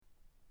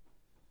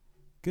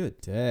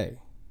Good day.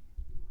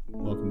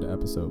 Welcome to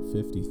episode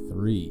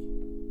 53,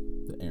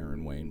 the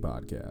Aaron Wayne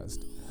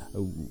Podcast.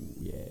 Oh,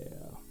 yeah.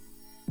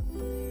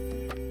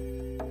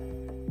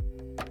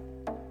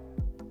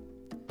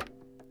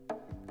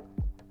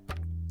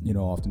 You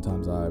know,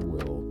 oftentimes I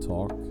will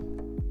talk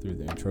through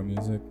the intro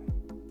music.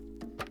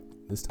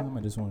 This time I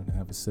just wanted to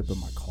have a sip of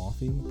my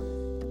coffee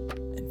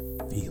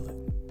and feel it.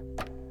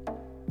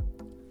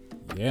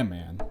 Yeah,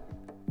 man.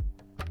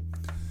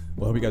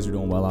 Well, I hope you guys are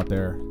doing well out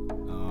there.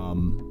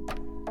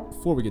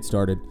 Before we get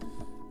started,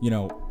 you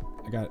know,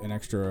 I got an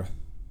extra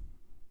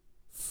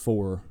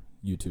 4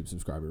 YouTube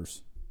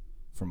subscribers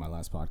from my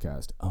last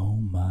podcast. Oh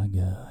my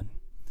God.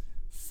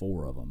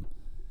 4 of them.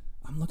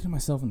 I'm looking at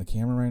myself in the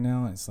camera right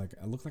now, and it's like,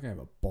 I look like I have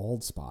a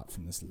bald spot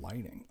from this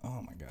lighting.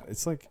 Oh my God.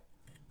 It's like,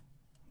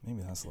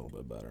 maybe that's a little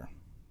bit better.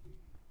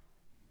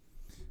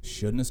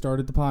 Shouldn't have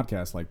started the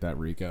podcast like that,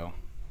 Rico.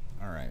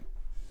 All right.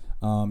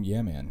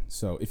 Yeah, man.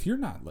 So if you're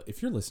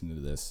listening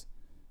to this,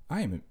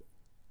 I am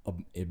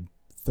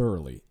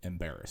thoroughly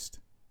embarrassed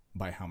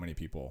by how many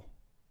people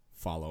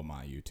follow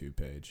my YouTube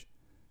page.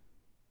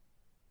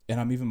 And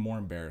I'm even more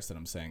embarrassed that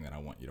I'm saying that I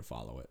want you to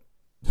follow it.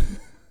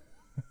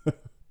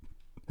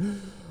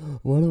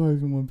 Why do I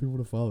even want people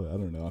to follow it? I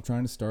don't know. I'm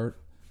trying to start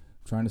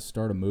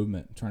a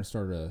movement. I'm trying to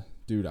start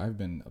dude, I've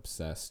been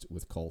obsessed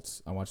with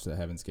cults. I watched the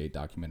Heaven's Gate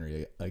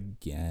documentary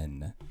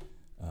again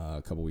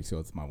a couple weeks ago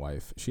with my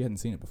wife. She hadn't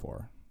seen it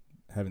before.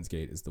 Heaven's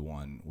Gate is the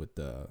one with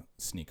the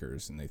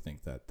sneakers, and they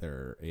think that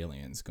they're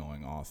aliens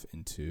going off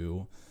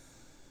into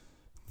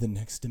the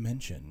next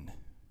dimension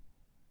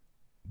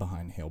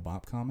behind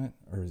Hale-Bopp comet.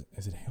 Or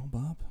is it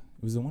Hale-Bopp?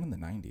 It was the one in the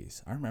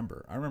 90s. I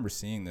remember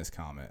seeing this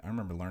comet. I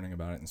remember learning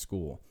about it in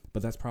school,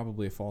 but that's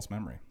probably a false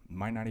memory. It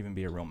might not even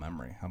be a real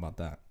memory. How about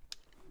that?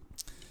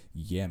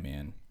 Yeah,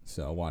 man.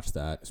 So I watched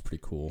that. It's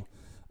pretty cool.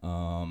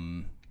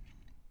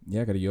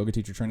 Yeah, I got a yoga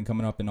teacher training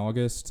coming up in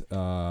August.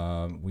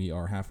 We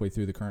are halfway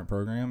through the current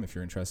program. If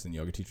you're interested in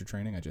yoga teacher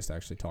training, I just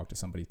actually talked to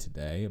somebody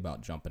today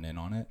about jumping in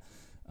on it.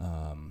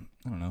 I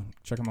don't know.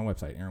 Check out my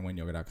website,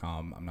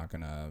 aaronwayneyoga.com. I'm not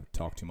going to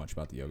talk too much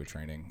about the yoga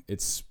training.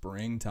 It's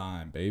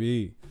springtime,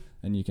 baby.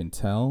 And you can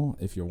tell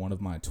if you're one of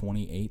my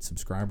 28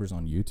 subscribers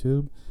on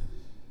YouTube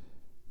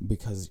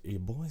because your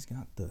boy's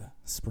got the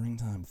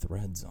springtime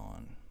threads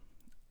on.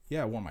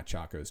 Yeah, I wore my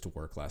Chacos to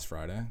work last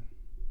Friday.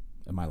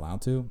 Am I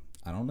allowed to?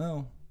 I don't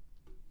know.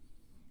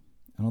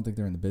 I don't think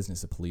they're in the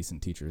business of policing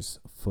teachers'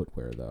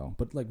 footwear, though.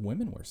 But, like,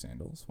 women wear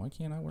sandals. Why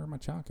can't I wear my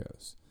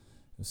Chacos?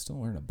 I was still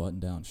wearing a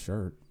button-down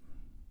shirt.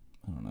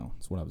 I don't know.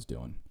 That's what I was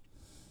doing.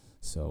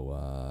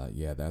 So,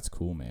 yeah, that's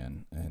cool,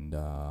 man. And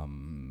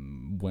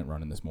went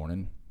running this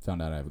morning.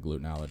 Found out I have a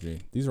gluten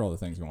allergy. These are all the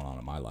things going on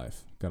in my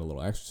life. Got a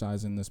little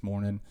exercise in this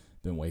morning.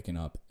 Been waking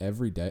up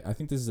every day. I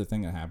think this is the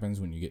thing that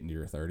happens when you get into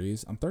your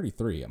 30s. I'm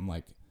 33. I'm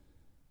like,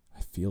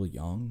 I feel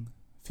young,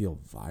 feel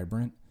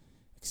vibrant.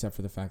 Except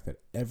for the fact that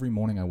every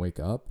morning I wake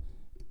up,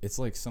 it's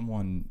like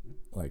someone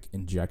like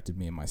injected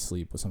me in my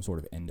sleep with some sort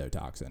of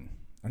endotoxin.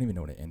 I don't even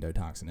know what an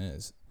endotoxin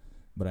is,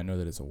 but I know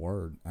that it's a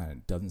word and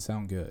it doesn't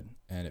sound good.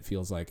 And it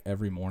feels like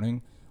every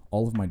morning,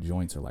 all of my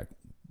joints are like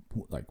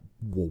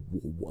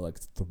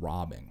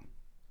throbbing.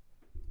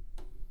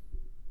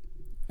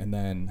 And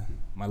then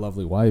my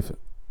lovely wife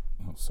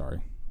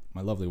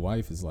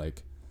is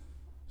like,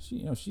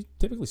 she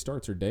typically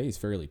starts her days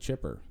fairly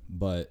chipper,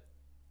 but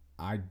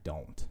I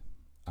don't.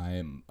 I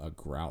am a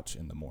grouch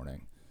in the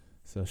morning.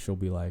 So she'll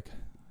be like,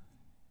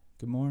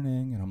 good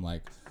morning. And I'm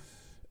like,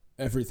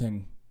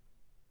 everything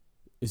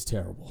is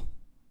terrible.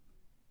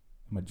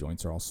 My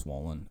joints are all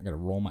swollen. I got to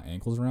roll my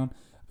ankles around.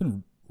 I've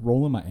been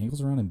rolling my ankles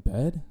around in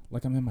bed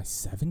like I'm in my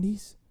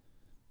 70s.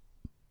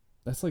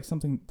 That's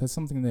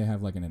something they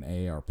have like in an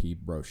AARP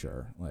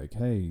brochure. Like,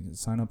 hey,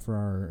 sign up for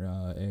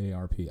our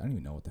AARP. I don't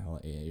even know what the hell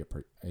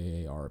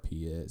AARP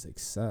is,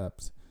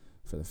 except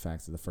for the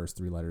fact that the first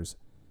 3 letters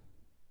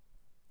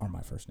are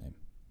my first name.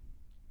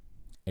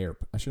 AARP.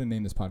 I should have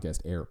named this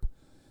podcast AARP.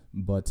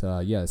 But,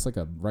 yeah, it's like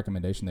a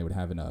recommendation they would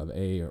have in a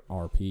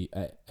AARP.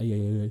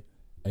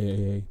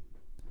 AAA.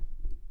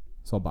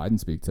 Saw Biden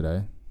speak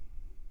today.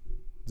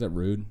 Is that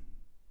rude?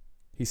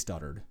 He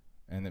stuttered,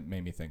 and it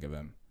made me think of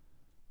him.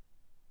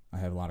 I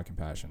have a lot of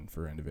compassion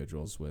for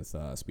individuals with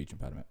speech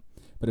impediment.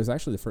 But it was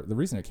actually the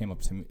reason it came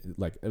up to me,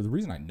 like, the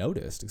reason I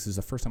noticed, is this is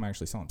the first time I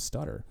actually saw him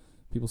stutter.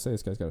 People say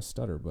this guy's got a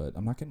stutter, but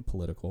I'm not getting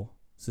political.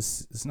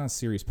 It's not a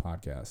serious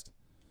podcast.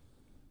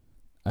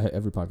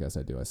 Every podcast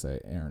I do, I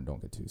say, Aaron,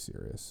 don't get too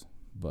serious.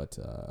 But,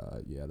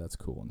 yeah, that's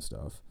cool and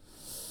stuff.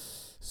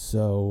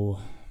 So,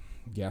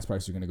 gas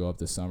prices are going to go up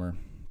this summer.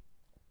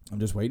 I'm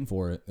just waiting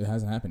for it. It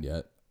hasn't happened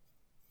yet.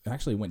 It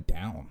actually went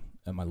down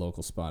at my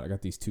local spot. I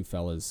got these 2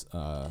 fellas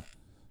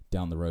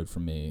down the road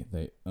from me.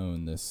 They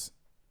own this.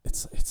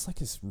 It's like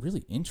this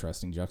really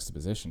interesting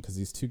juxtaposition because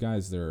these 2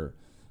 guys, they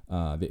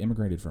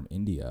immigrated from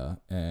India,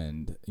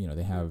 and,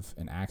 they have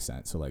an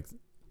accent. So, like,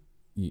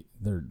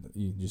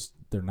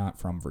 they're not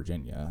from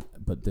Virginia,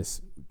 but this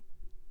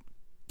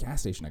gas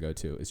station I go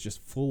to is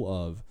just full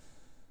of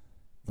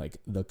like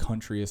the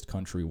countryest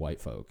country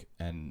white folk.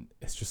 And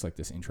it's just like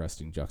this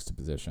interesting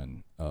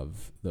juxtaposition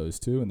of those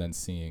two. And then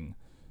seeing,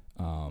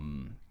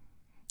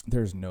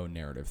 there's no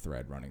narrative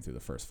thread running through the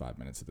first 5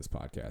 minutes of this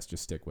podcast.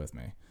 Just stick with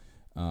me.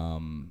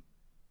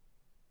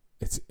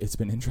 It's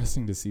been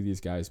interesting to see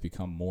these guys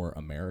become more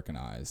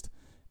Americanized,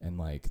 and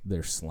like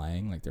their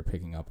slang, like they're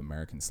picking up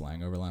American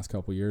slang over the last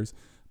couple of years.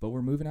 But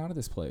we're moving out of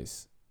this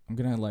place. I'm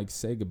gonna like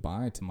say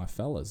goodbye to my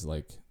fellas.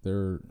 Like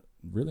they're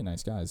really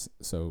nice guys.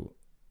 So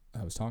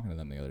I was talking to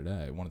them the other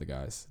day. One of the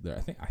guys,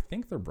 I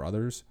think they're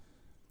brothers.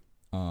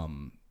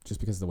 Just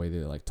because of the way they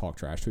like talk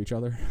trash to each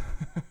other.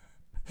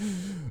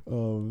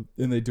 And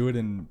they do it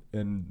in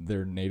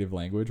their native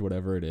language,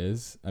 whatever it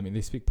is. I mean,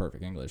 they speak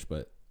perfect English,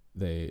 but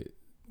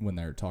when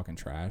they're talking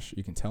trash,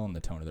 you can tell in the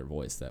tone of their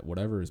voice that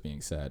whatever is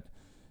being said,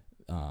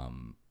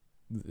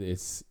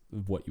 it's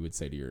what you would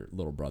say to your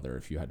little brother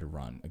if you had to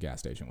run a gas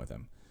station with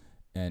him.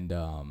 And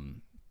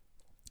I'm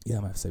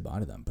gonna have to say bye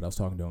to them. But I was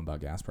talking to them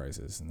about gas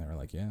prices, and they were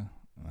like, yeah,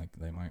 like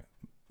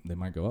they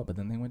might go up, but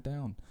then they went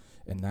down.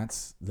 And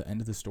that's the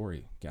end of the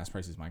story. Gas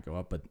prices might go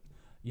up, but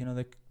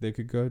they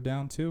could go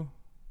down too.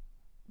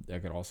 They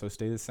could also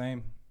stay the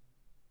same.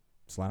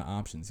 There's a lot of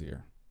options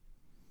here.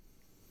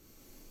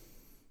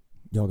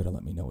 Y'all gotta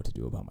let me know what to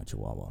do about my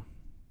Chihuahua.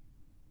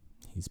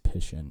 He's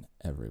pishing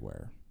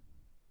everywhere.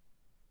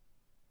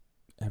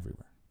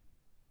 Everywhere.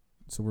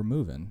 So we're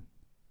moving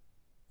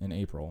in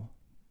April.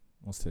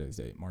 What's today's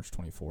date? March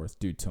 24th.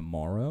 Dude,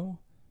 tomorrow,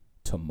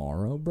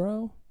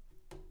 bro?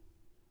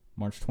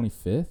 March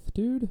 25th,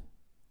 dude?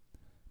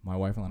 My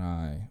wife and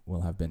I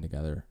will have been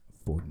together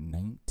for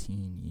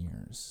 19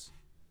 years.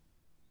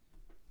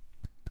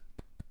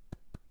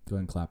 Go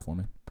ahead and clap for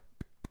me.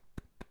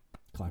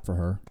 Clap for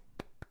her.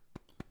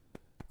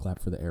 Clap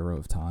for the arrow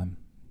of time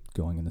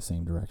going in the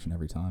same direction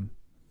every time.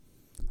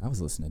 I was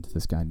listening to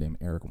this guy named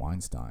Eric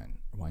Weinstein.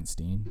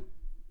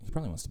 He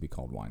probably wants to be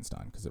called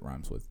Weinstein because it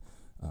rhymes with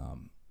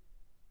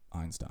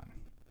Einstein.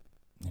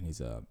 And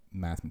he's a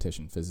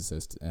mathematician,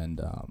 physicist,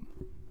 and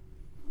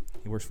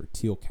he works for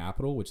Teal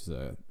Capital, which is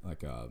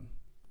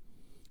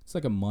it's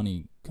like a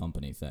money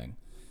company thing.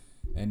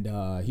 And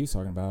he was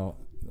talking about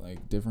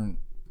like different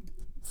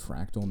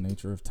fractal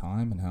nature of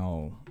time and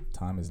how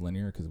time is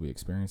linear because we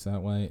experience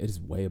that way. It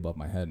is way above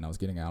my head, and I was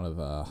getting out of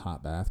a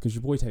hot bath because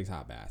your boy takes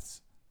hot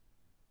baths.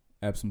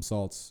 Epsom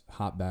salts,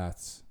 hot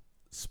baths,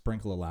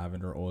 sprinkle of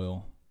lavender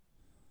oil,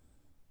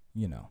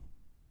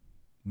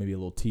 maybe a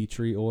little tea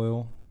tree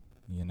oil,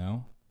 and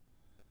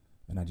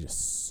I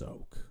just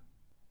soak.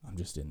 I'm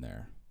just in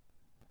there,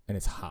 and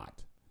it's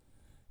hot.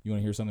 You want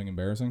to hear something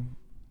embarrassing?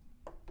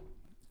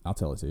 I'll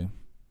tell it to you.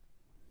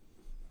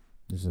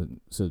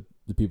 So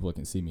the people that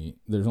can see me,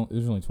 there's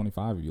only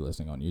 25 of you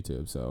listening on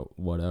YouTube, so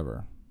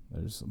whatever.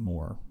 There's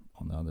more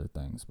on the other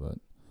things, but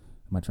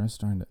am I trying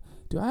to...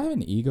 Do I have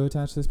an ego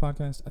attached to this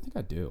podcast? I think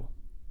I do.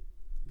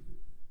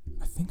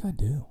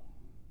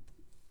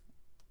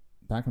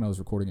 Back when I was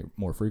recording it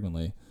more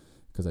frequently,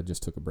 because I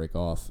just took a break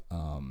off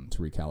to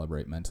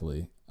recalibrate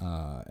mentally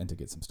and to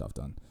get some stuff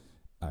done,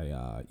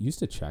 I used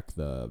to check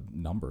the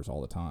numbers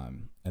all the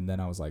time. And then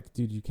I was like,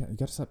 dude, you got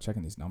to stop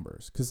checking these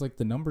numbers. Because like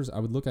the numbers, I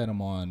would look at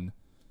them on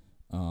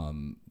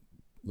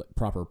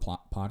proper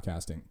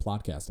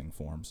podcasting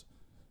forms.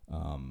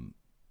 And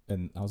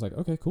I was like,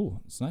 okay,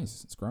 cool. It's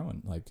nice. It's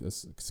growing. Like,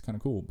 it's kind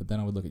of cool. But then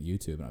I would look at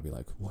YouTube and I'd be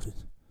like, what's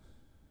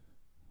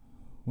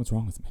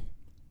wrong with me?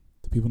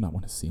 Do people not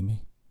want to see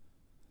me?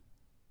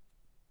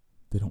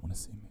 They don't want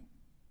to see me.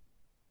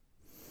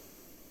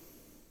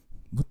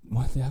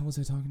 What the hell was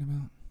I talking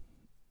about?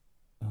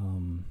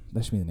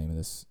 That should be the name of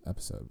this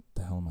episode.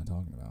 The hell am I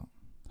talking about?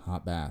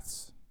 Hot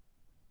baths.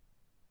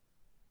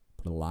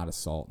 Put a lot of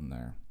salt in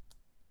there.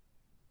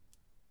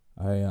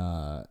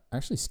 I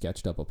actually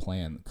sketched up a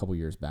plan a couple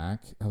years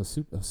back. I was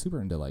super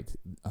into like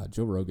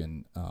Joe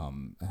Rogan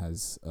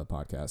has a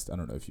podcast. I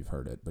don't know if you've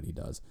heard it, but he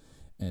does,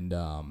 and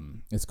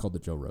it's called the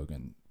Joe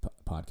Rogan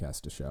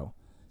Podcast Show.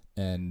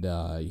 And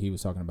he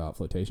was talking about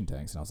flotation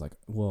tanks, and I was like,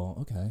 well,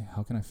 okay,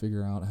 how can I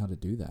figure out how to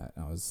do that?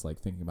 And I was like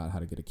thinking about how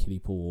to get a kiddie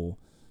pool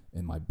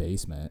in my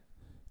basement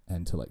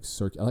and to like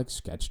I like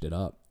sketched it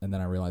up, and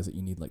then I realized that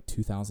you need like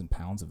 2,000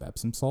 pounds of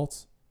Epsom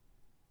salts.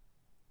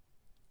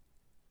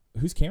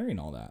 Who's carrying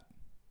all that?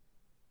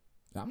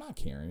 I'm not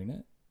carrying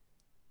it.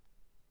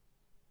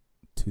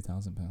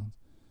 2,000 pounds.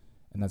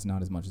 And that's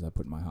not as much as I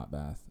put in my hot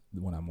bath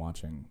when I'm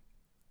watching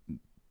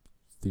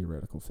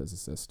theoretical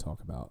physicists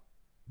talk about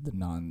the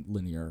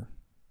non-linear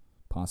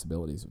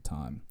possibilities of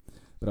time.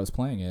 But I was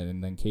playing it,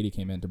 and then Katie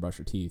came in to brush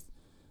her teeth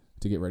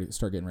to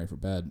start getting ready for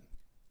bed.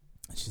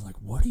 And she's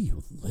like, what are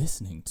you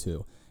listening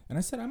to? And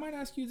I said, I might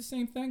ask you the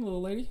same thing,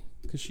 little lady.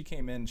 Because she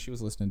came in, she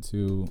was listening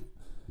to...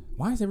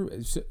 Why is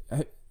everybody...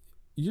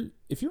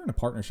 If you're in a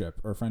partnership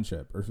or a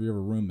friendship, or if you have a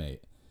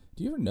roommate,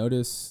 do you ever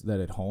notice that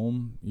at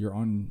home you're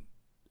on...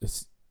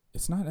 It's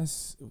not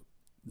as...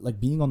 Like,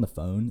 being on the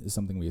phone is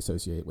something we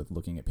associate with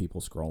looking at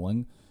people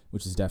scrolling,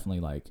 which is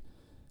definitely, like,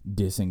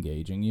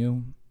 disengaging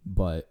you.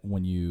 But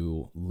when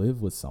you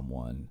live with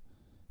someone,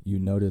 you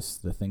notice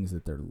the things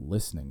that they're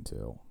listening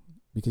to.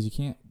 Because you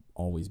can't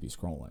always be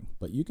scrolling,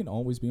 but you can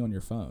always be on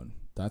your phone.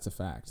 That's a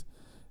fact.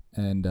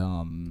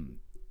 And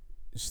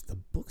just the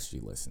books she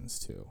listens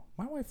to.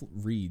 My wife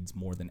reads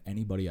more than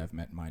anybody I've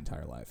met in my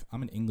entire life.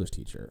 I'm an English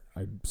teacher.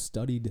 I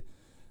studied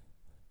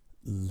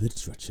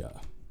literature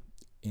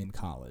in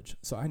college,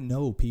 so I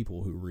know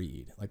people who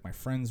read. Like, my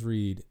friends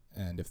read,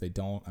 and if they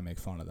don't, I make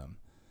fun of them.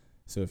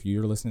 So if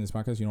you're listening to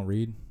this podcast, you don't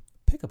read,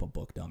 pick up a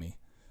book, dummy.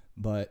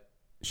 But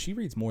she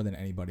reads more than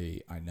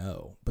anybody I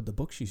know. But the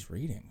books she's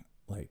reading,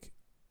 like,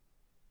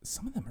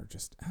 some of them are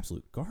just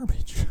absolute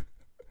garbage.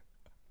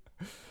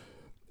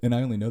 And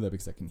I only know that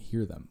because I can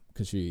hear them,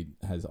 because she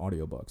has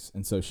audiobooks.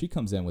 And so she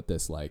comes in with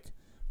this, like,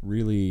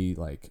 really,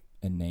 like,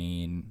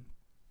 inane,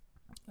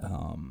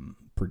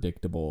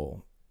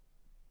 predictable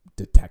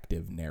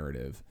detective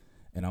narrative.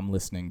 And I'm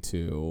listening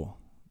to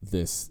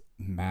this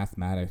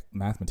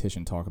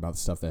mathematician talk about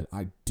stuff that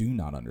I do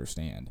not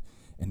understand.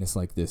 And it's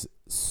like this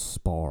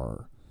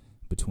spar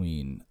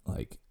between,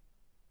 like,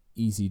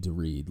 easy to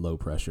read, low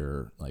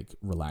pressure, like,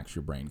 relax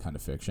your brain kind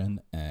of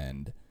fiction,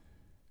 and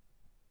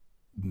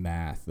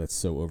math that's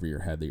so over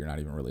your head that you're not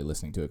even really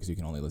listening to it, because you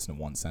can only listen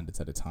to one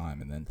sentence at a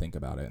time and then think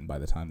about it. And by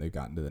the time they've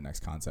gotten to the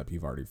next concept,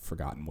 you've already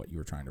forgotten what you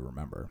were trying to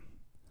remember.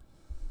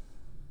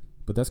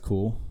 But that's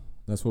cool.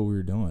 That's what we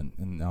were doing.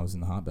 And I was in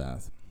the hot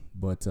bath.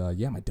 But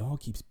yeah, my dog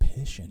keeps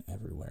pissing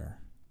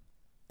everywhere.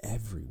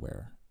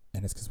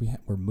 And it's because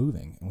we're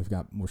moving,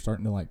 and we're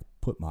starting to, like,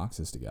 put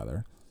boxes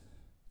together.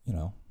 You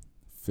know,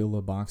 fill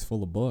a box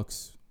full of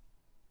books,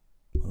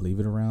 leave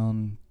it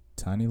around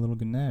tiny little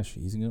Ganesh.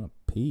 He's gonna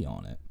pee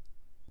on it.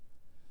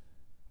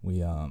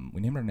 We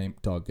named our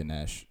dog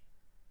Ganesh,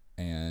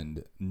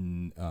 and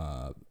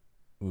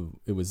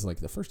it was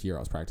like the first year I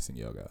was practicing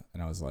yoga,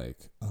 and I was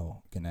like,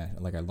 oh, Ganesh.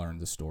 Like, I learned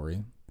the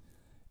story,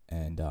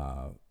 and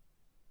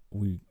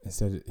we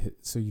said it,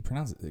 so you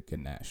pronounce it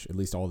Ganesh. At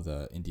least all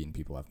the Indian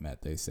people I've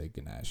met, they say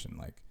Ganesh, and,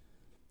 like,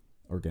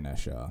 or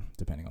Ganesha,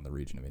 depending on the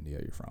region of India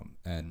you're from.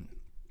 And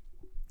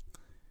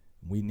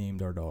we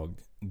named our dog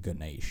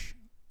Ganesh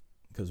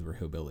because we're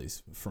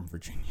hillbillies from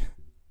Virginia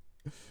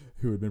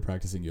who had been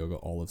practicing yoga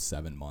all of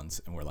 7 months,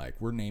 and we're like,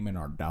 we're naming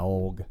our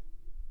dog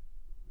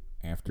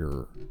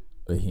after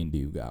a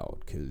Hindu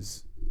god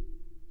because,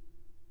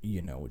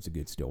 you know, it's a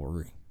good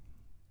story.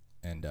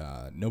 And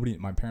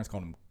my parents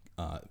called him,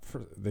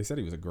 they said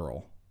he was a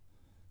girl.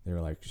 They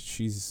were like,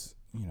 she's,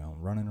 you know,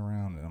 running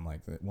around. And I'm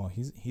like, well,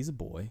 he's a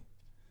boy,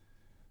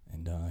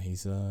 and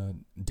he's a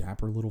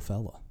dapper little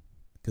fella,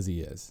 because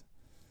he is.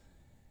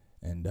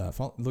 And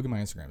look at my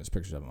Instagram. There's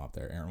pictures of him up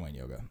there, Aaron Wayne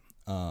Yoga.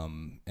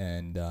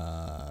 And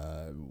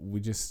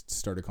we just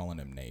started calling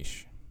him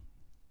Nash,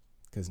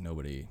 because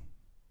nobody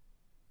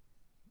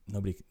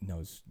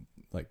knows,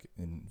 like,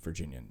 in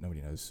Virginia,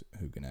 nobody knows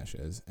who Ganesh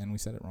is, and we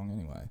said it wrong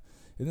anyway.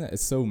 Isn't that?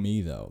 It's so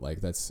me, though.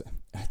 Like, that's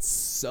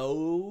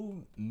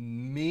so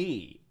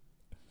me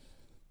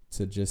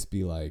to just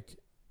be like,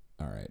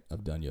 all right,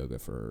 I've done yoga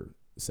for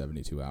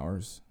 72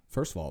 hours.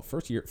 First of all,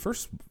 first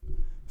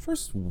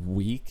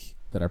week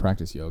that I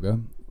practiced yoga,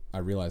 I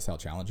realized how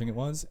challenging it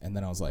was, and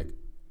then I was like,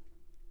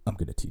 I'm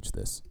going to teach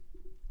this.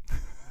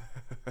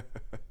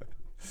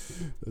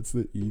 That's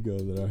the ego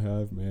that I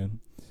have, man.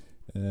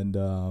 And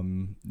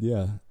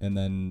yeah, and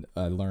then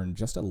I learned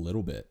just a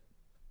little bit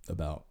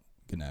about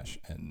Ganesh,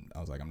 and I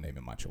was like, I'm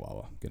naming my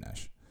Chihuahua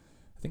Ganesh.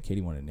 I think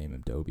Katie wanted to name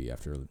him Dobby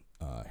after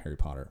Harry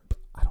Potter, but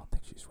I don't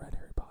think she's read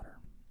Harry Potter.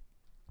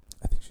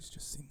 I think she's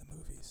just seen the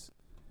movies.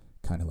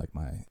 Kind of like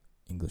my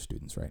English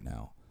students right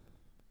now.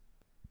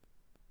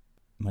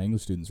 My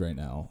English students right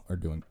now are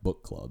doing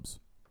book clubs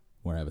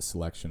where I have a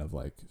selection of,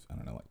 like, I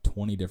don't know, like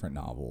 20 different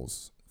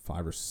novels,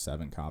 5 or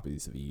 7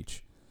 copies of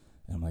each.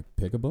 And I'm like,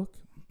 pick a book.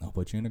 I'll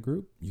put you in a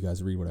group. You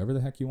guys read whatever the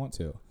heck you want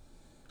to.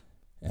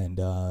 And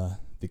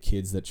the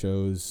kids that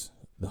chose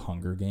The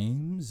Hunger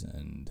Games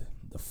and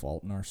The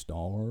Fault in Our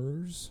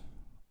Stars,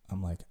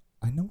 I'm like,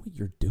 I know what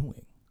you're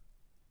doing.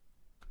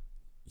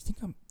 You think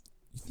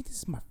this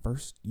is my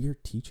first year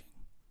teaching?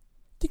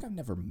 You think I've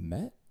never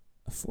met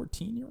a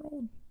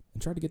 14-year-old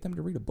and tried to get them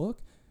to read a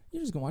book?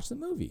 You're just gonna watch the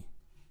movie.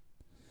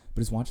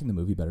 But is watching the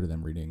movie better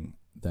than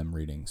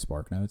reading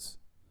Spark Notes?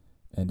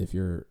 And if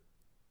you're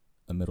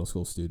a middle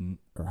school student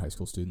or high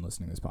school student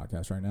listening to this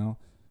podcast right now,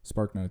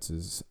 Spark Notes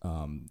is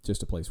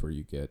just a place where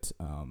you get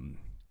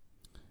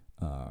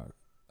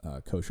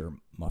kosher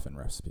muffin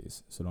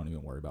recipes. So don't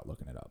even worry about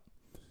looking it up.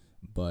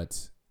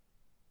 But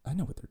I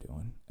know what they're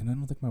doing, and I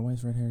don't think my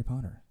wife's read Harry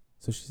Potter.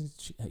 So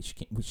she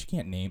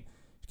can't name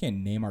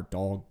our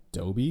dog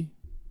Dobby,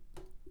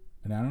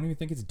 and I don't even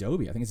think it's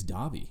Dobby. I think it's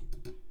Dobby.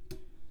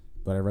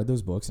 But I read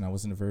those books, and I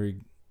wasn't a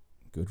very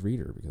good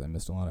reader because I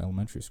missed a lot of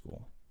elementary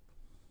school.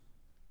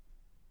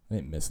 I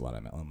didn't miss a lot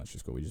of elementary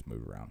school. We just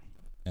moved around.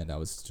 And I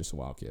was just a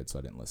wild kid, so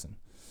I didn't listen.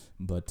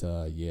 But,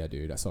 yeah,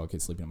 dude, I saw a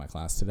kid sleeping in my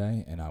class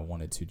today, and I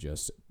wanted to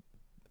just,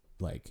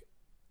 like,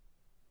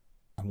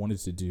 have you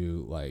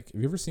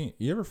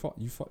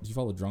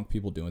follow drunk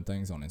people doing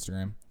things on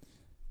Instagram?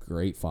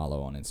 Great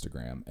follow on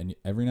Instagram. And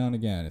every now and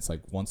again, it's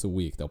like once a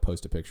week, they'll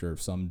post a picture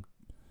of some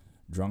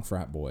drunk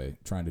frat boy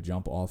trying to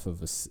jump off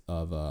of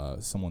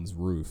someone's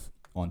roof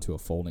onto a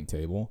folding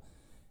table,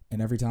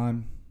 and every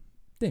time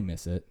they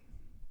miss it.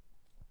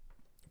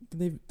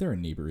 They're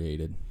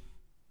inebriated.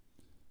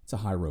 It's a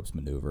high ropes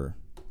maneuver.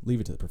 Leave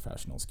it to the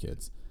professionals,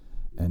 kids.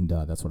 And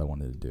that's what I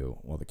wanted to do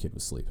while the kid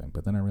was sleeping.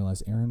 But then I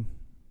realized, Aaron,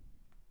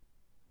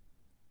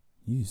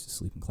 you used to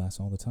sleep in class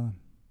all the time.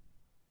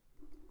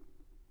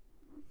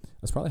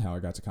 That's probably how I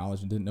got to college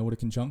and didn't know what a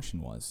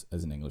conjunction was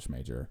as an English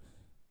major.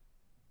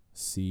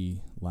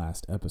 See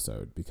last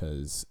episode,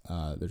 because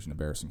there's an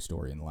embarrassing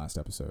story in the last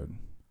episode.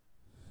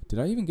 Did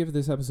I even give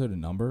this episode a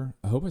number?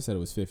 I hope I said it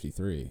was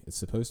 53. It's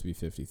supposed to be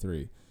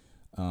 53.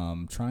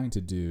 Trying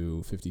to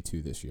do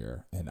 52 this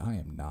year, and I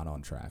am not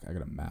on track. I got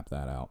to map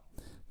that out.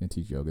 I'm going to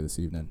teach yoga this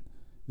evening.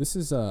 This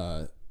is,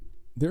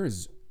 there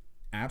is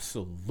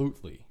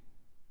absolutely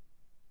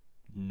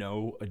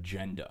no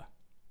agenda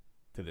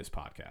to this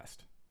podcast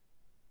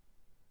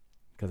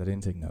because I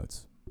didn't take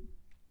notes.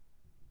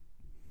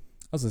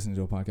 I was listening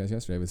to a podcast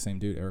yesterday with the same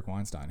dude, Eric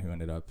Weinstein, who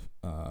ended up,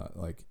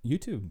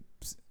 YouTube.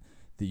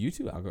 The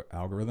YouTube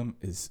algorithm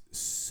is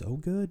so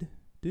good,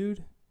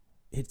 dude.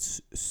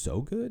 It's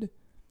so good.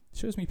 It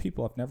shows me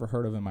people I've never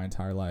heard of in my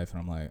entire life, and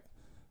I'm like,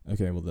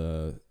 okay, well,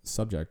 the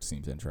subject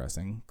seems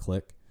interesting.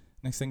 Click.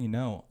 Next thing you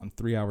know, I'm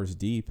 3 hours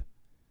deep,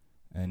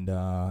 and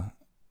I'm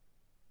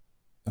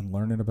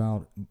learning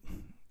about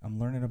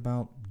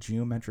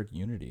geometric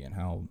unity and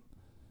how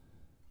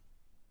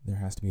there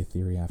has to be a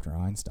theory after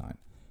Einstein.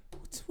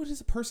 What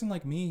is a person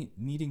like me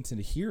needing to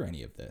hear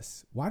any of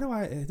this?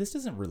 This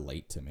doesn't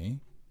relate to me.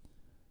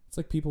 It's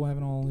like people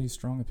having all these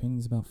strong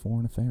opinions about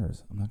foreign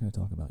affairs. I'm not going to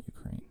talk about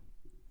Ukraine.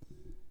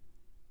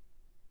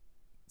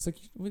 It's like,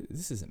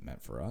 this isn't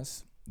meant for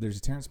us. There's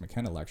a Terence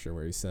McKenna lecture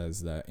where he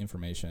says that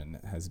information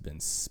has been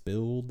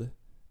spilled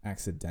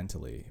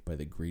accidentally by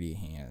the greedy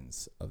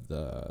hands of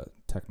the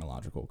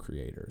technological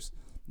creators.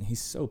 And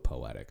he's so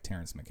poetic,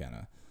 Terence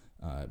McKenna.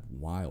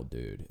 Wild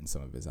dude in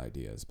some of his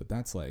ideas. But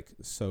that's like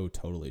so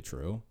totally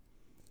true.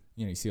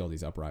 You know, you see all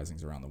these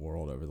uprisings around the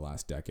world over the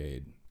last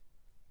decade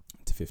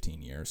to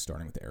 15 years,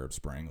 starting with the Arab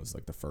Spring. It was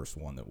like the first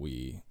one that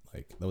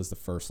was the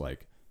first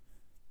like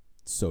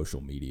social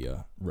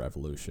media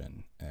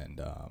revolution, and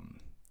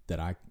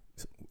that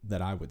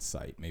I would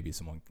cite. Maybe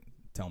someone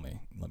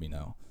let me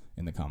know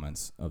in the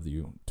comments of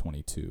the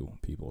 22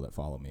 people that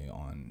follow me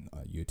on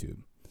YouTube.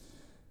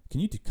 Can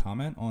you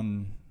comment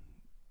on,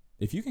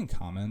 if you can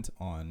comment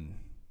on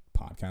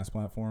podcast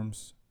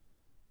platforms,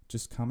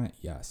 just comment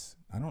yes.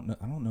 I don't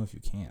know if you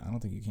can. I don't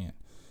think you can.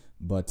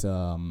 But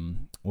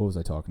what was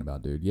I talking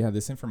about, dude? Yeah,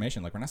 this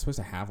information, like, we're not supposed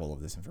to have all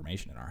of this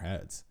information in our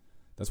heads.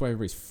 That's why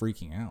everybody's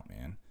freaking out,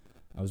 man.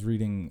 I was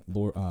reading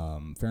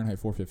Fahrenheit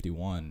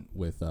 451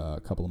 with a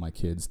couple of my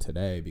kids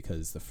today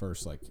because the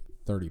first,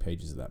 30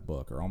 pages of that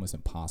book are almost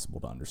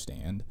impossible to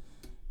understand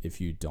if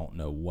you don't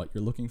know what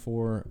you're looking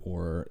for,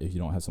 or if you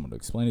don't have someone to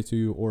explain it to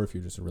you, or if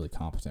you're just a really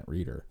competent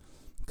reader.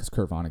 Because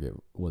Kurt Vonnegut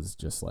was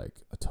just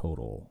like a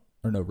total...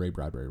 Or no, Ray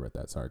Bradbury wrote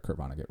that. Sorry, Kurt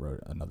Vonnegut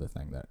wrote another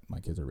thing that my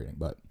kids are reading.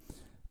 But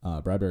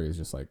Bradbury is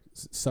just like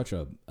such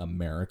a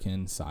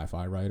American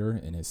sci-fi writer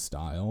in his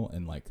style,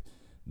 and like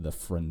the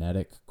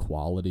frenetic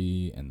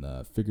quality and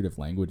the figurative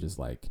language is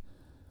like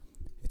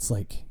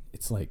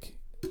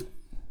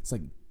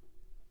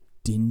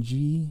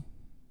dingy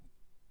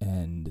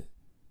and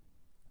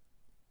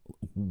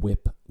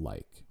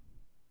whip-like.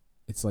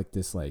 It's like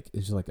this, it's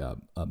just like a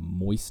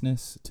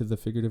moistness to the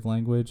figurative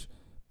language,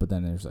 but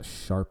then there's a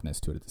sharpness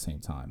to it at the same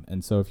time.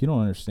 And so if you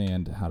don't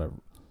understand if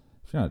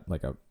you're not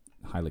like a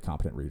highly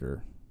competent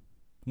reader,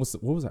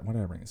 what was that? Why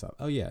did I bring this up?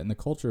 Oh yeah, in the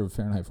culture of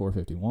Fahrenheit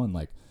 451,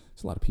 like,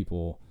 there's a lot of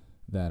people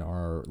that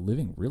are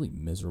living really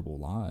miserable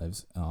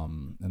lives,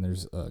 and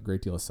there's a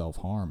great deal of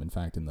self-harm. In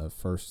fact, in the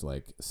first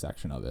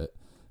section of it,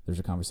 there's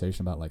a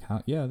conversation about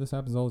how this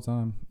happens all the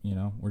time. You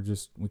know,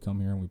 we come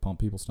here and we pump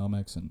people's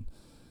stomachs, and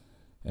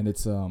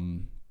it's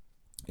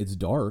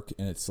dark,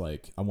 and it's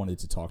like, I wanted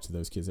to talk to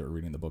those kids that were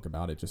reading the book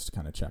about it, just to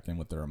kind of check in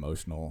with their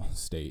emotional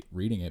state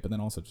reading it, but then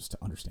also just to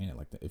understand it.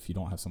 Like, if you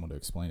don't have someone to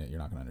explain it, you're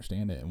not going to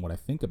understand it. And what I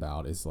think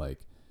about is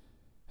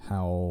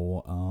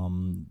how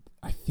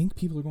I think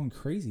people are going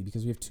crazy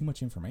because we have too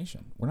much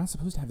information. We're not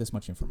supposed to have this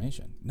much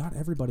information.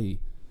 People don't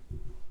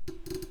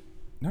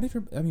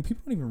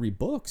even read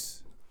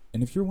books.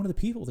 And if you're one of the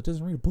people that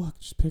doesn't read a book,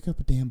 just pick up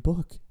a damn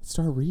book and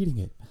start reading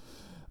it.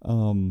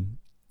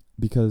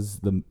 Because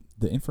the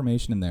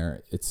information in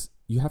there, I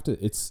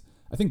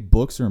think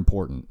books are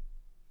important.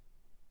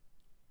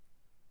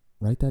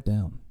 Write that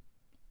down.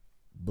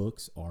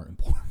 Books are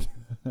important.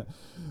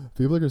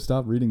 People are going to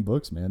stop reading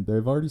books, man.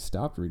 They've already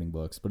stopped reading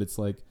books, but it's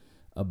what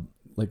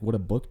a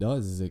book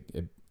does is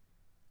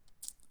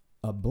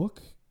a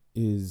book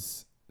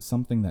is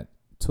something that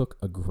took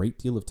a great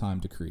deal of time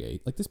to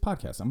create. Like this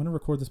podcast. I'm going to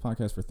record this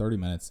podcast for 30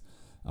 minutes.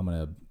 I'm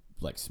going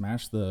to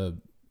smash the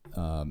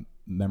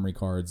memory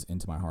cards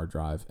into my hard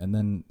drive and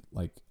then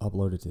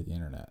upload it to the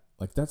internet.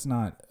 That's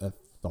not a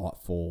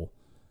thoughtful,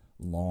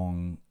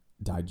 long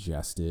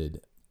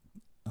digested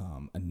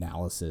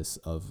analysis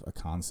of a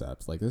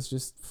concept. It's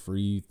just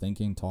free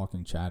thinking,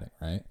 talking, chatting,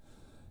 right?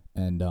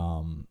 And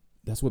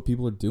That's what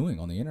people are doing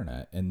on the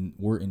internet, and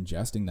we're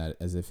ingesting that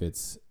as if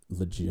it's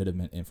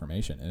legitimate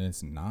information, and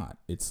it's not.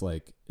 It's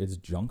like, it's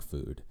junk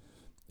food.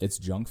 It's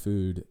junk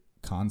food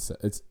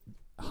concept. It's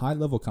high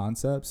level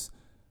concepts,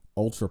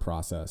 ultra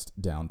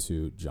processed down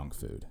to junk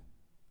food.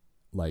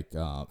 Like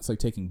it's like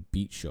taking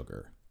beet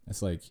sugar.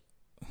 It's like,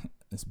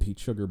 is beet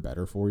sugar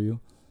better for you?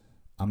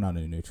 I'm not a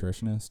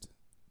nutritionist.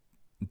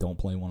 Don't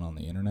play one on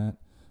the internet.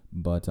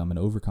 But I'm an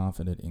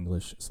overconfident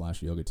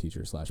English/yoga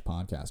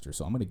teacher/podcaster,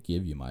 so I'm going to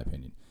give you my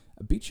opinion.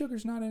 Beet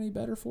sugar's not any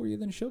better for you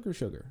than sugar.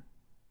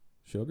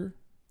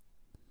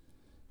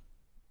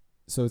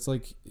 So it's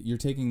like you're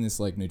taking this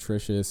like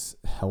nutritious,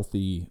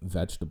 healthy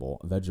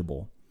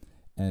vegetable,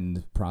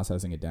 and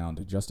processing it down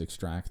to just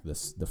extract the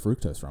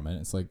fructose from it.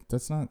 It's like,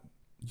 that's not,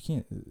 you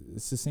can't,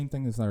 it's the same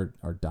thing as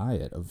our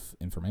diet of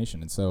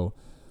information. And so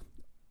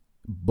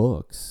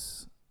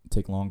books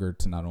take longer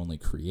to not only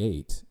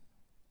create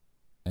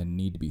and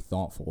need to be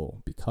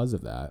thoughtful because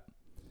of that,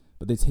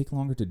 but they take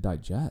longer to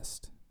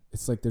digest.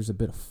 It's like there's a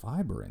bit of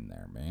fiber in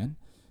there, man.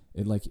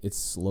 It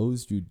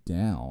slows you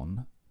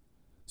down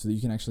so that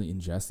you can actually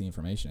ingest the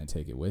information and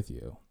take it with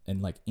you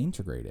and like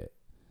integrate it.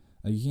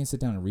 Like, you can't sit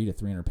down and read a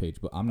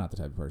 300-page book. I'm not the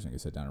type of person who can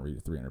sit down and read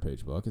a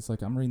 300-page book. It's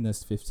like I'm reading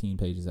this 15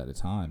 pages at a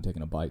time,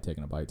 taking a bite, and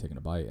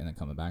then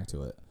coming back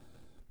to it.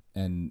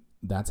 And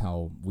that's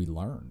how we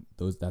learn.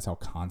 That's how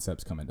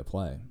concepts come into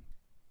play.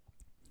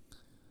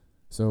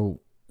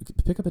 So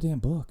pick up a damn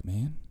book,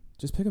 man.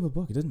 Just pick up a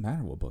book. It doesn't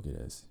matter what book it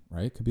is,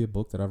 right? It could be a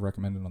book that I've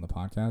recommended on the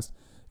podcast.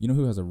 You know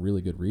who has a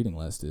really good reading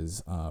list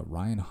is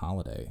Ryan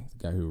Holiday,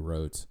 the guy who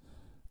wrote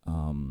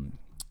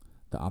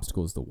The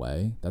Obstacle is the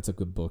Way. That's a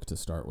good book to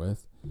start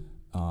with.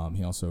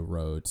 He also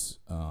wrote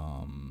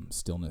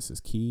Stillness is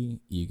Key,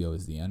 Ego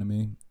is the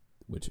Enemy,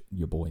 which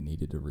your boy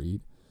needed to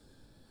read.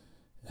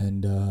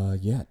 And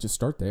just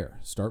start there.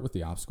 Start with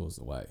The Obstacle is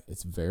the Way.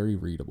 It's very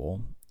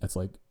readable. It's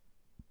like,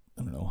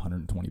 I don't know,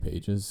 120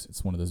 pages.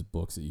 It's one of those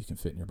books that you can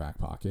fit in your back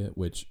pocket,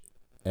 which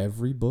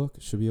every book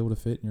should be able to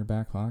fit in your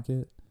back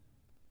pocket.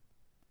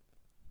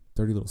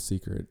 Dirty little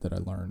secret that I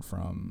learned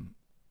from,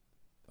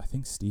 I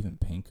think, Steven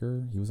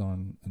Pinker. He was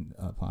on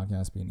a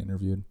podcast being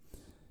interviewed.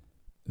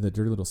 The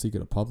dirty little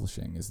secret of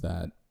publishing is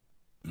that,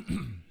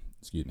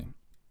 excuse me,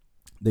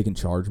 they can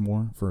charge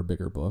more for a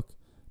bigger book,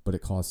 but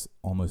it costs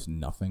almost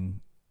nothing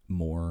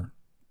more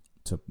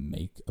to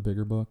make a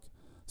bigger book.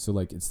 So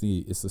like it's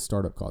the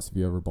startup cost. If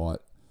you ever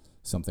bought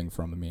something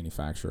from a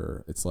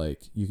manufacturer, it's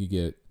like you could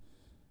get,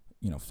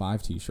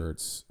 5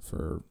 t-shirts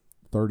for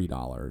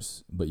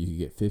 $30, but you could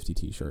get 50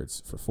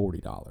 t-shirts for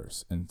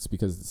 $40. And it's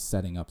because it's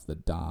setting up the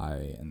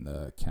dye and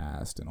the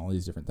cast and all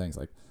these different things.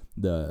 Like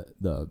the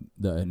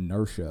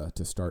inertia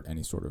to start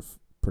any sort of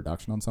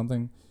production on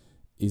something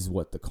is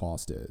what the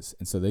cost is.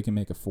 And so they can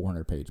make a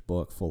 400-page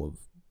book full of a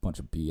bunch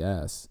of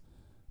BS,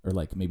 or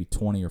like maybe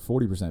 20 or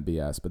 40%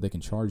 BS, but they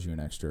can charge you an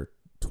extra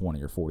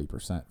 20 or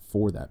 40%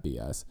 for that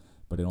BS,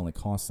 but it only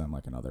costs them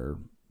like another,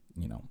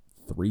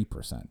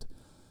 3%.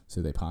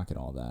 So they pocket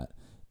all that.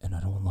 And I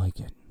don't like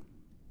it.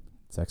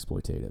 It's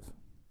exploitative.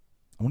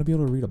 I want to be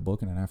able to read a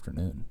book in an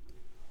afternoon,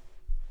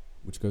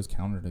 which goes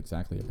counter to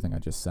exactly everything I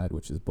just said,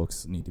 which is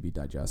books need to be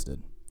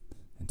digested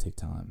and take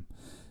time.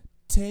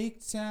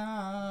 Take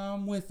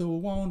time with a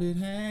wounded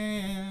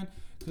hand,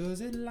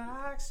 'cause it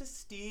likes to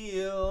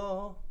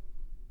steal.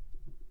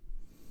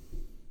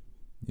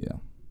 Yeah.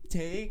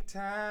 Take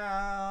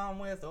time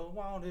with a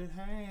wounded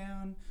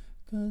hand,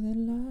 'cause it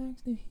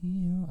likes to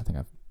heal. I think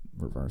I've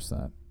reversed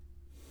that.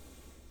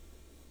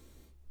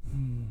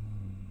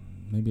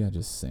 Maybe I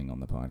just sing on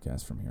the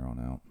podcast from here on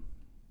out.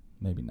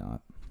 Maybe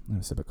not. I'm going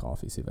to sip a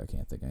coffee, see if I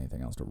can't think of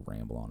anything else to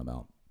ramble on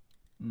about.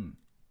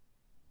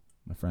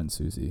 My friend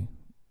Susie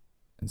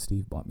and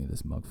Steve bought me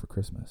this mug for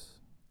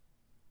Christmas.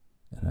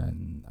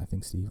 And I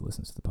think Steve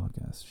listens to the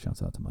podcast.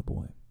 Shouts out to my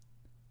boy.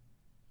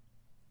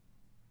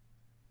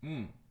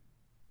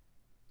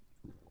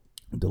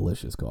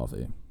 Delicious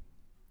coffee.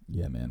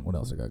 Yeah, man. What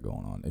else I got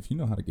going on? If you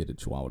know how to get a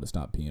Chihuahua to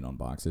stop peeing on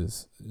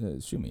boxes,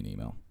 shoot me an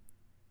email.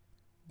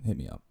 Hit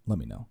me up. Let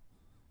me know.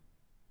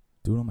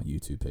 Do it on my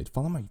YouTube page.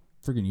 Follow my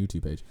freaking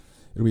YouTube page.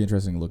 It'll be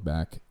interesting to look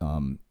back.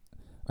 I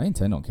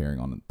intend on carrying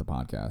on the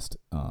podcast.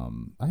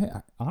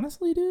 I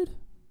honestly, dude.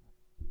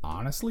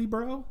 Honestly,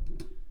 bro.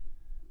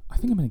 I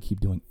think I'm going to keep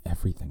doing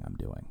everything I'm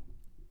doing.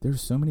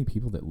 There's so many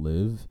people that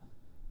live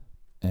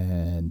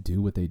and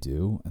do what they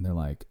do, and they're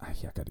like, I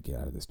got to get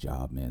out of this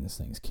job, man. This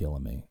thing's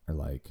killing me. Or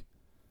like,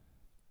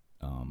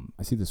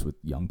 I see this with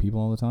young people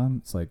all the time.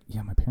 It's like,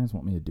 yeah, my parents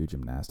want me to do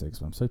gymnastics,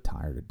 but I'm so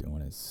tired of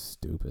doing it. It's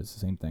stupid. It's the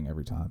same thing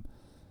every time.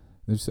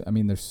 There's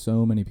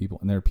so many people,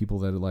 and there are people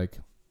that are like,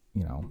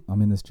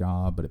 I'm in this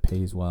job, but it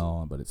pays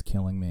well, but it's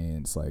killing me.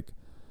 And it's like,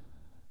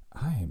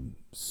 I am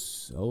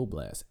so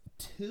blessed.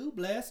 Too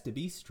blessed to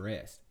be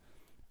stressed.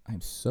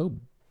 I'm so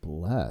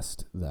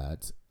blessed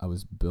that I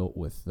was built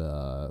with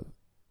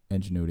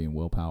ingenuity and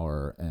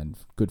willpower and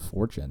good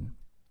fortune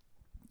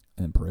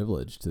and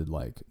privilege to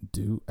like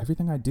do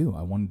everything I do.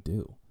 I want to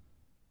do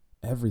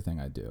everything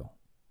I do.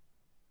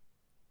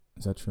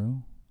 Is that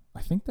true?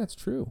 I think that's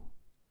true.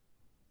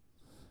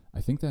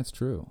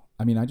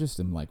 I mean, I just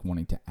am like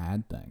wanting to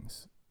add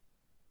things,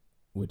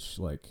 which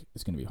like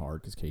is going to be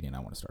hard because Katie and I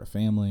want to start a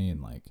family,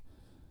 and like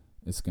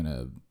it's going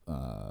to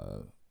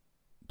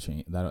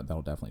change.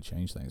 That'll definitely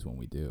change things when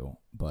we do.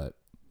 But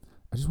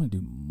I just want to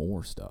do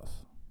more stuff.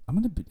 I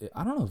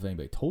don't know if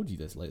anybody told you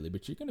this lately,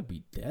 but you're going to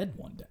be dead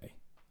one day.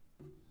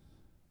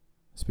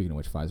 Speaking of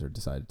which, Pfizer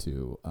decided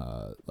to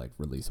like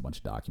release a bunch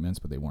of documents,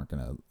 but they weren't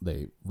going to.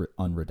 They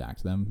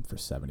unredact them for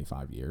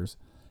 75 years.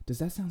 Does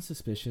that sound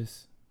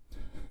suspicious?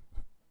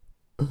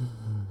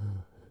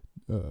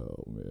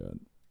 Oh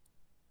man,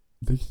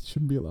 they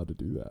shouldn't be allowed to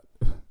do that.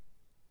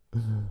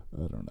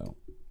 I don't know.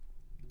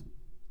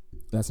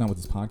 That's not what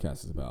this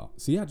podcast is about.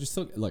 So yeah, just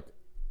look like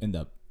in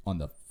the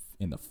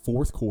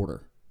fourth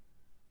quarter,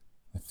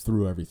 I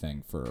threw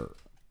everything for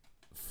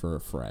a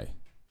fray.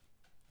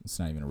 It's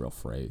not even a real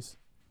phrase.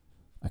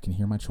 I can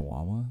hear my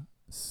chihuahua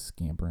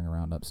scampering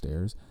around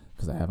upstairs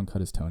because I haven't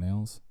cut his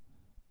toenails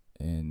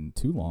in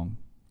too long.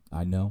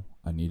 I know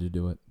I need to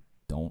do it.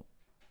 Don't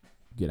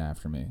get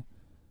after me.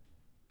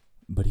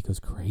 But he goes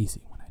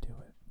crazy when I do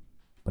it.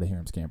 But I hear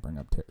him scampering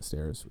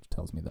upstairs, which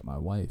tells me that my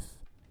wife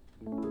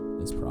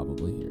is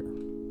probably here.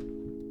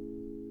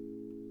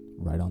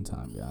 Right on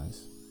time,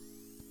 guys.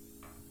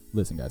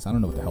 Listen, guys, I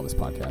don't know what the hell this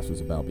podcast was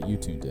about, but you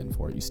tuned in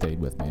for it. You stayed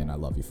with me, and I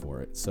love you for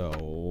it.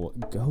 So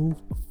go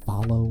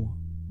follow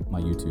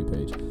my YouTube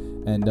page.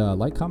 And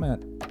like,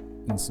 comment,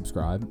 and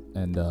subscribe,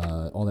 and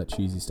all that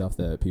cheesy stuff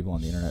that people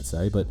on the internet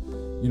say. But,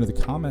 you know, the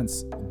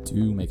comments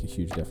do make a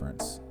huge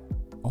difference.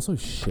 Also,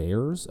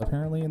 shares,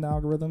 apparently, in the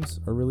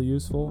algorithms are really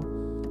useful.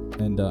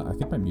 And I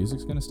think my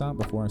music's going to stop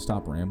before I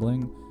stop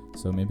rambling.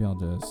 So maybe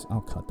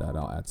I'll cut that.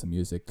 I'll add some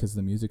music because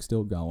the music's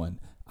still going.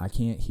 I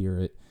can't hear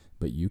it,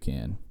 but you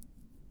can.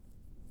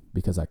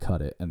 Because I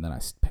cut it and then I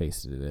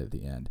pasted it at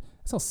the end.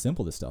 That's how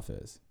simple this stuff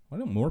is. Why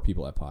don't more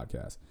people have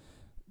podcasts?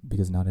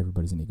 Because not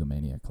everybody's an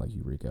egomaniac like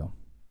you, Rico.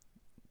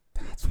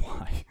 That's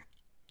why.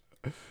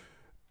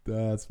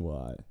 That's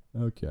why.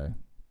 Okay.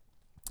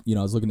 You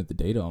know, I was looking at the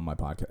data on my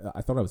podcast.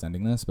 I thought I was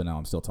ending this, but now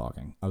I'm still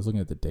talking. I was looking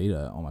at the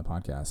data on my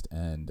podcast,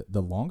 and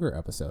the longer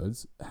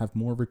episodes have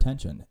more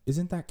retention.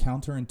 Isn't that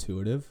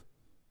counterintuitive?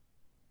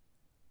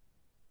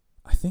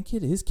 I think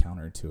it is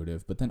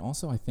counterintuitive, but then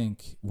also I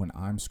think when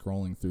I'm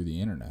scrolling through the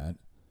internet,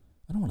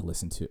 I don't even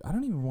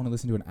want to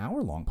listen to an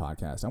hour-long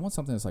podcast. I want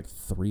something that's like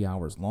 3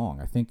 hours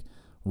long. I think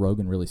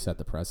Rogan really set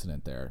the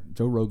precedent there.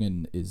 Joe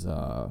Rogan is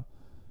a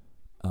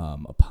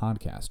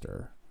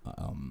podcaster,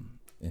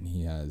 and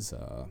he has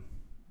a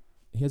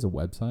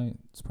website.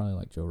 It's probably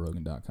like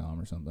joerogan.com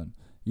or something.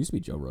 It used to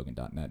be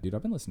joerogan.net. Dude,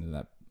 I've been listening to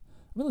that.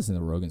 I've been listening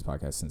to Rogan's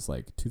podcast since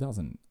like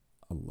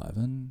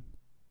 2011,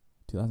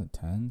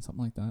 2010,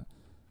 something like that.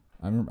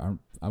 I remember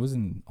I was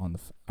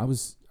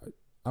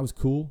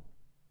cool.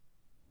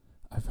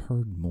 I've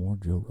heard more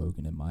Joe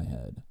Rogan in my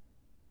head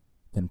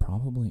than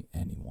probably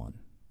anyone.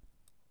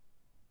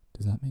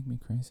 Does that make me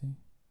crazy?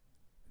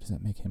 Or does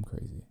that make him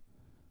crazy?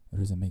 Or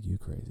does it make you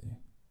crazy?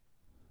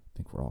 I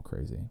think we're all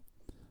crazy.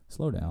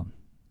 Slow down.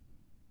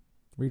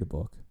 Read a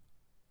book.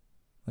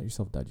 Let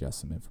yourself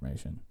digest some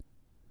information.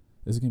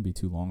 This is going to be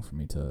too long for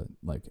me to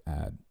like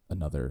add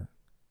another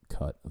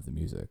cut of the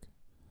music.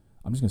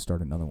 I'm just going to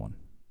start another one.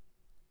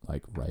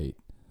 Like, right.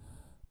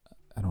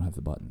 I don't have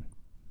the button.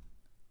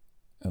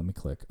 Let me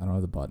click. I don't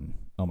have the button.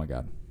 Oh my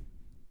God.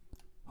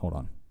 Hold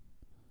on.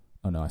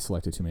 Oh no, I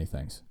selected too many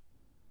things.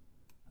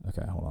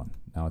 Okay, hold on.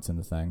 Now it's in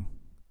the thing.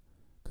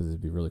 Because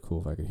it'd be really cool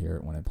if I could hear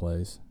it when it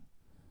plays.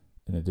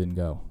 And it didn't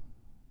go.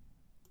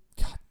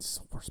 God, this is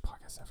the worst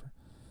podcast ever.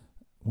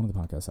 One of the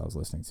podcasts I was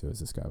listening to is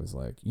this guy was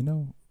like,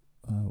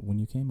 when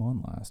you came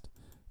on last,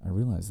 I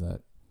realized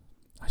that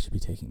I should be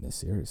taking this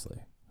seriously.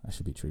 I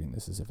should be treating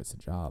this as if it's a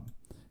job.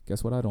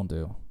 Guess what I don't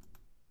do?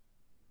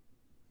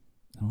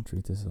 I don't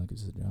treat this like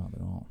it's a job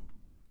at all.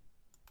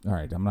 All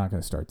right, I'm not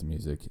going to start the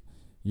music.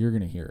 You're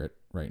going to hear it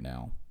right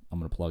now. I'm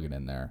going to plug it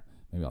in there.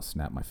 Maybe I'll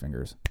snap my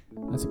fingers.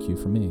 That's a cue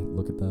for me.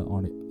 Look at the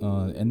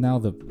audio. And now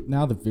the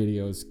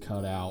video's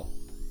cut out.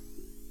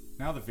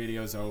 Now the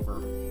video's over.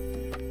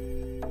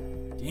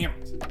 Damn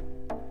it.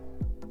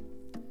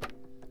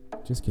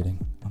 Just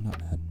kidding. I'm not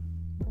mad.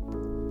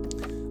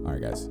 All right,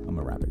 guys. I'm going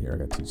to wrap it here. I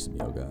got to teach some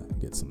yoga and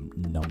get some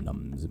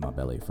num-nums in my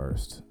belly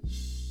first.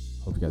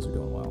 Hope you guys are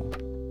doing well.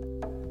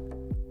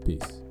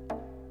 Peace.